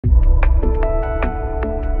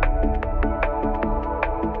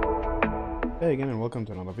Hey again and welcome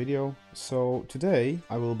to another video. So today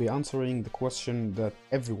I will be answering the question that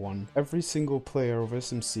every single player of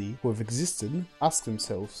SMC who have existed asked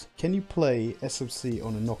themselves, can you play SMC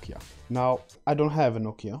on a Nokia? Now, I don't have a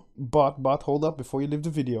Nokia, but hold up, before you leave the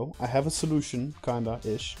video, I have a solution,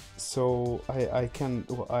 kinda-ish. So I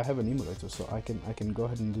have an emulator, so I can go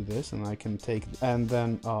ahead and do this, and I can take, and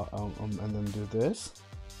then do this.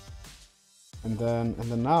 And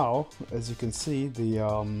then now, as you can see,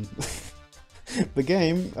 the the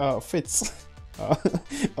game fits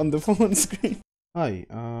on the phone screen. Hi,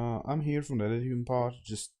 I'm here from the editing part.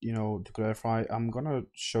 Just, to clarify, I'm gonna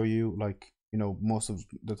show you, like, most of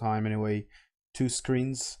the time anyway, two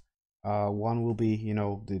screens. One will be,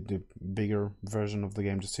 the bigger version of the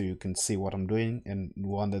game, just so you can see what I'm doing, and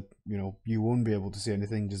one that, you won't be able to see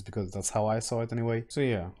anything, just because that's how I saw it anyway. So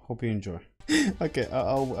yeah, hope you enjoy. Okay,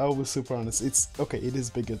 I'll be super honest. It is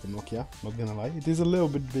bigger than Nokia, not gonna lie. It is a little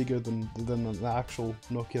bit bigger than the actual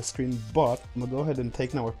Nokia screen, but I'm gonna go ahead and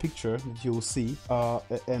take now a picture that you'll see.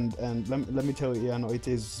 And let me tell you, yeah, no, it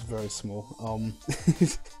is very small.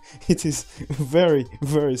 It is very,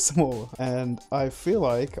 very small, and I feel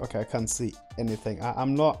like, okay, I can't see anything.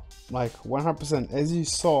 I'm not like 100%, as you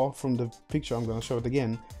saw from the picture. I'm gonna show it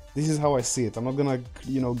again. This is how I see it. I'm not gonna,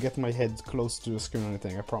 get my head close to the screen or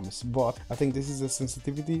anything, I promise. But I think this is the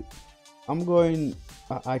sensitivity.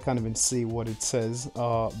 I can't even see what it says,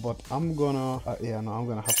 but I'm gonna, I'm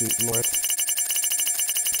gonna have to lower it.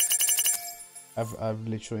 I've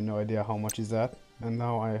literally no idea how much is that. And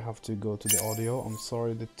now I have to go to the audio. I'm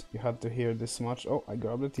sorry that you had to hear this much. Oh, I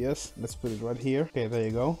grabbed it, yes. Let's put it right here. Okay, there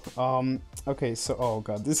you go. Okay, so, oh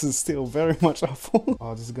god, this is still very much awful.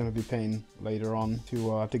 Oh, this is gonna be pain later on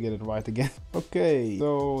to get it right again. Okay,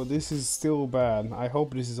 so this is still bad. I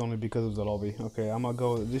hope this is only because of the lobby. Okay, I'm gonna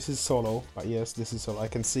go, this is solo. But yes, this is solo. I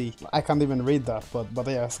can see, I can't even read that, but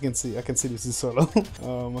yes, I can see this is solo.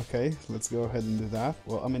 Okay, let's go ahead and do that.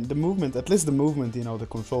 Well, I mean, the movement, at least the movement, the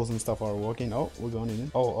controls and stuff are working. Oh, we're going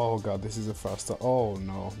in. Oh god, this is a fast. Oh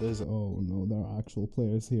no, oh no, there are actual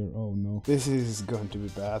players here. Oh no, this is going to be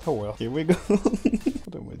bad. Oh well, here we go.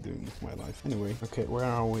 What am I doing with my life? Anyway, okay, where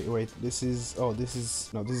are we? Wait, this is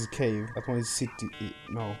cave. That one is city.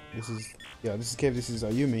 No, this is cave. This is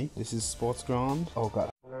Ayumi. This is sports ground. Oh god.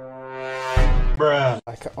 Bruh.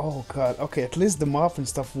 Oh god, okay, at least the map and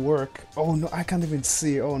stuff work. Oh no, I can't even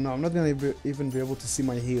see. Oh no, I'm not gonna even be able to see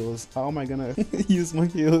my heels. How am I gonna use my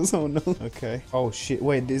heels? Oh no. Okay. Oh shit,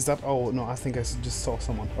 wait, is that? Oh no, I think I just saw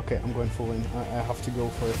someone. Okay, I'm going full in. I have to go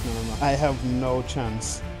for it. No. I have no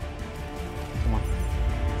chance. Come on.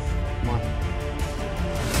 Come on.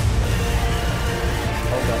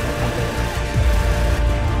 Oh god, I can't pay.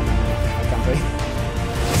 I can't pay.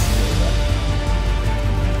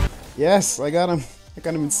 Yes, I got him. I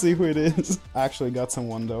can't even see who it is. I actually got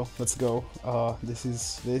someone though. Let's go.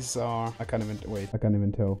 These are, I can't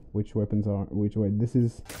even tell which weapons are which way. This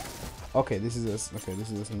is, okay, this is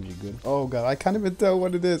SMG, good. Oh god, I can't even tell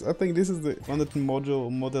what it is. I think this is the one that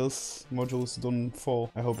modules don't fall.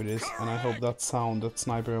 I hope it is, and I hope that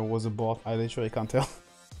sniper was a bot. I literally can't tell.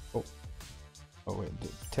 Oh wait,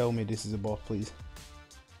 tell me this is a bot, please.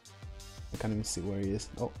 I can't even see where he is.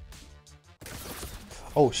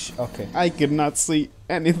 Oh okay, I could not see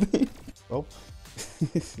anything. Oh,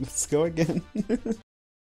 let's go again.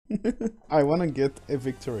 I wanna get a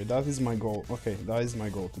victory, that is my goal. Okay, that is my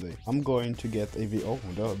goal today. I'm going to get a oh,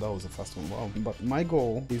 that was a fast one, wow. But my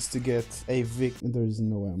goal is to get a there is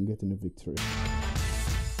no way I'm getting a victory.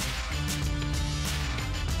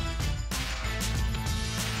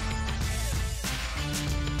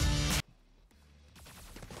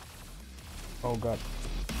 Oh god.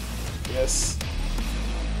 Yes.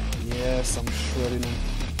 Yes, I'm shredding him.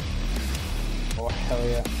 Oh hell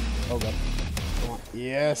yeah. Oh god. Come on.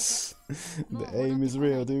 Yes! The aim is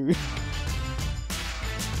real, dude.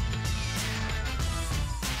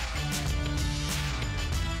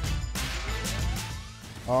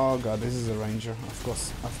 Oh god, this is a ranger. Of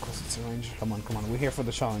course it's a ranger. Come on. We're here for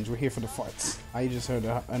the challenge. We're here for the fights. I just heard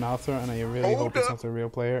an author, and I really hope it's not a real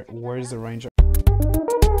player. Where is the ranger?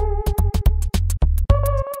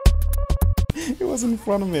 He was in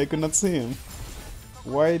front of me, I could not see him.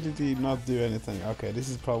 Why did he not do anything? Okay, this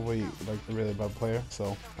is probably like a really bad player,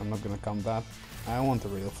 so I'm not gonna count that. I want a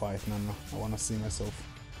real fight, no. I wanna see myself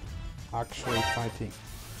actually fighting.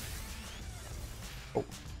 Oh,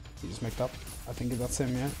 he just messed up. I think that's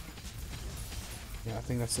him, yeah? Yeah, I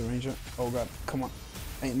think that's the ranger. Oh god, come on.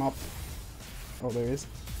 Aim up. Oh, there he is.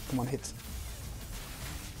 Come on, hit.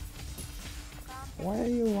 Why are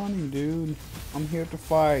you running, dude? I'm here to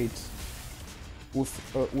fight.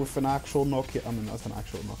 With an actual Nokia. I mean, not an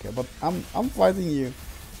actual Nokia, but I'm fighting you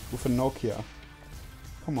with a Nokia.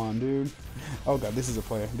 Come on, dude. Oh god, this is a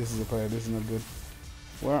player. This is a player. This is not good.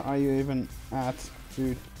 Where are you even at,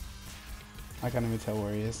 dude? I can't even tell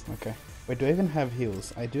where he is. Okay. Wait, do I even have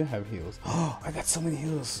heals? I do have heals. Oh, I got so many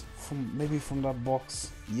heals. Maybe from that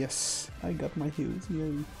box. Yes, I got my heals.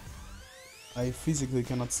 Yay. I physically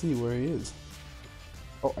cannot see where he is.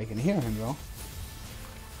 Oh, I can hear him though.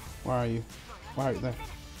 Where are you? Where are you? There.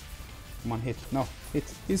 Come on, hit. No, hit.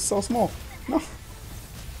 He's so small. No.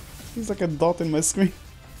 He's like a dot in my screen.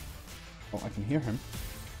 Oh, I can hear him.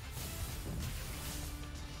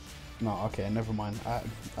 No, okay, never mind.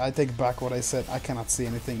 I take back what I said. I cannot see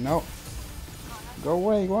anything. No. Go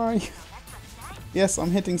away. Where are you? Yes,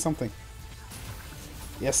 I'm hitting something.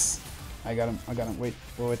 Yes. I got him. I got him. Wait.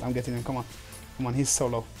 Wait. I'm getting him. Come on. Come on. He's so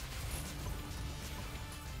low.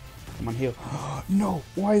 Come on, heal. No.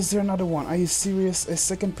 Why is there another one? Are you serious? A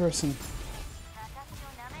second person.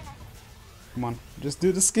 Come on. Just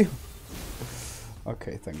do the skill.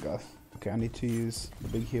 Okay, thank God. Okay, I need to use the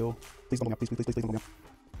big heal. Please don't me up. Please, please, please, please don't me up.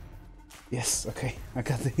 Yes, okay. I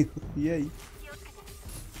got the heal. Yay.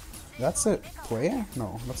 That's a player?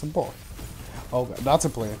 No, that's a bot. Oh god, that's a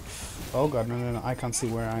player. Oh god, no, no, no, I can't see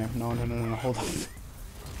where I am. No, no, no, no, no, hold on.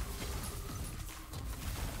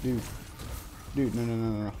 Dude. Dude, no, no,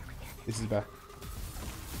 no, no, no. This is bad.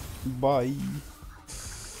 Bye.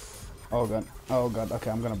 Oh god, okay,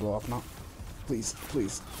 I'm gonna blow up now. Please,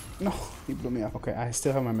 please. No, he blew me up. Okay, I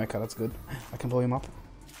still have my mecha, that's good. I can blow him up.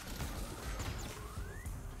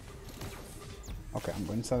 Okay, I'm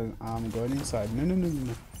going inside. I'm going inside. No, no, no, no,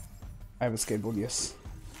 no. I have a skateboard, yes.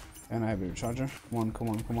 And I have a recharger. Come on, come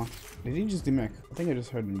on, come on. Did he just demech? I think I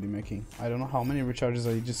just heard him demeching. I don't know how many recharges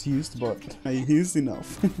I just used, but I used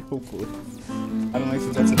enough. Hopefully. I don't know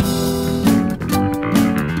if that's it.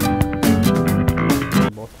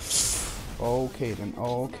 Okay then.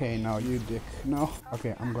 Okay, now you dick. No.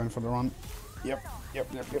 Okay, I'm going for the run. Yep.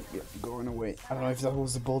 Going away. I don't know if that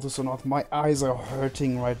was the bolters or not. My eyes are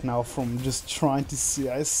hurting right now from just trying to see.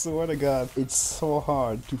 I swear to God, it's so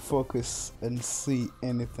hard to focus and see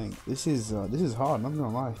anything. This is hard. Not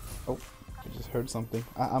gonna lie. Oh, I just heard something.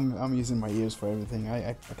 I'm using my ears for everything.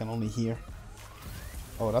 I can only hear.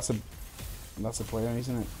 Oh, that's a player,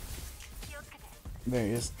 isn't it? There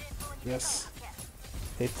he is. Yes.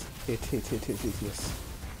 Hit. Yes.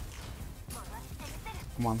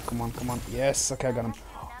 Come on, come on, come on. Yes, okay, I got him.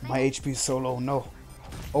 My HP is so low. No.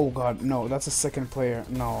 Oh god, no, that's a second player.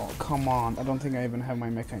 No, come on. I don't think I even have my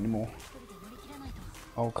mecha anymore.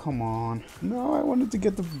 Oh, come on. No, I wanted to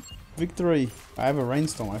get the victory. I have a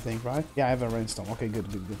rainstorm, I think, right? Yeah, I have a rainstorm. Okay, good.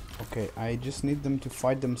 Okay, I just need them to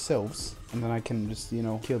fight themselves. And then I can just, you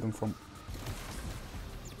know, kill them from...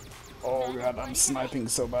 Oh god, I'm sniping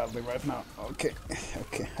so badly right now. Okay,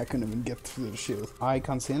 I couldn't even get through the shield. I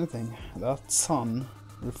can't see anything. That sun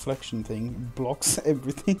reflection thing blocks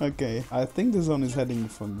everything. Okay, I think the sun is heading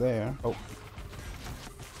from there. Oh.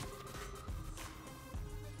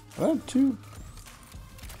 Well, two.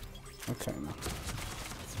 Okay,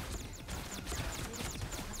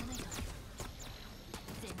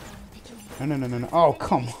 no. No. Oh,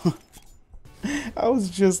 come on. I was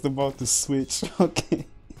just about to switch. Okay.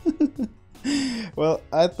 Well,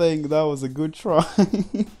 I think that was a good try.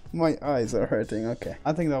 My eyes are hurting. Okay,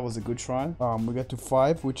 I think that was a good try. We got to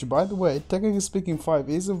 5, which, by the way, technically speaking, 5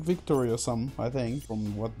 is a victory or something, I think,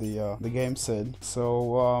 from what the game said.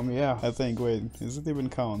 So yeah, I think. Wait, does it even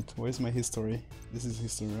count? Where's my history? This is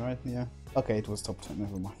history, right? Yeah. Okay, it was top 10.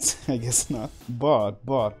 Never mind. I guess not. But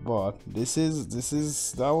that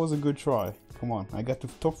was a good try. Come on, I got to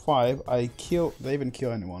top 5. They even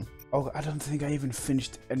kill anyone. Oh, I don't think I even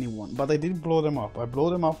finished anyone, but I did blow them up. I blew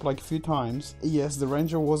them up like a few times. Yes, the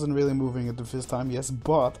ranger wasn't really moving at the first time, yes,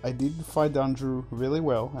 but I did fight down Drew really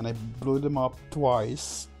well, and I blew them up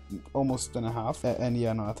twice, almost and a half. And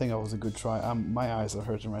yeah, no, I think that was a good try. My eyes are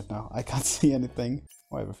hurting right now. I can't see anything.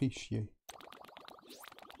 Oh, I have a fish, yay.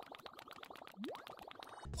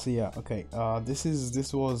 So yeah, okay, this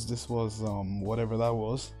was whatever that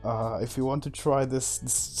was. If you want to try this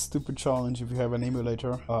stupid challenge, if you have an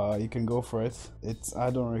emulator, you can go for it. I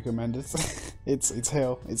don't recommend it. It's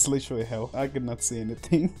hell. It's literally hell. I could not see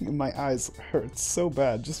anything. My eyes hurt so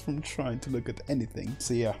bad just from trying to look at anything.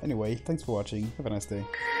 So yeah, anyway, thanks for watching. Have a nice day.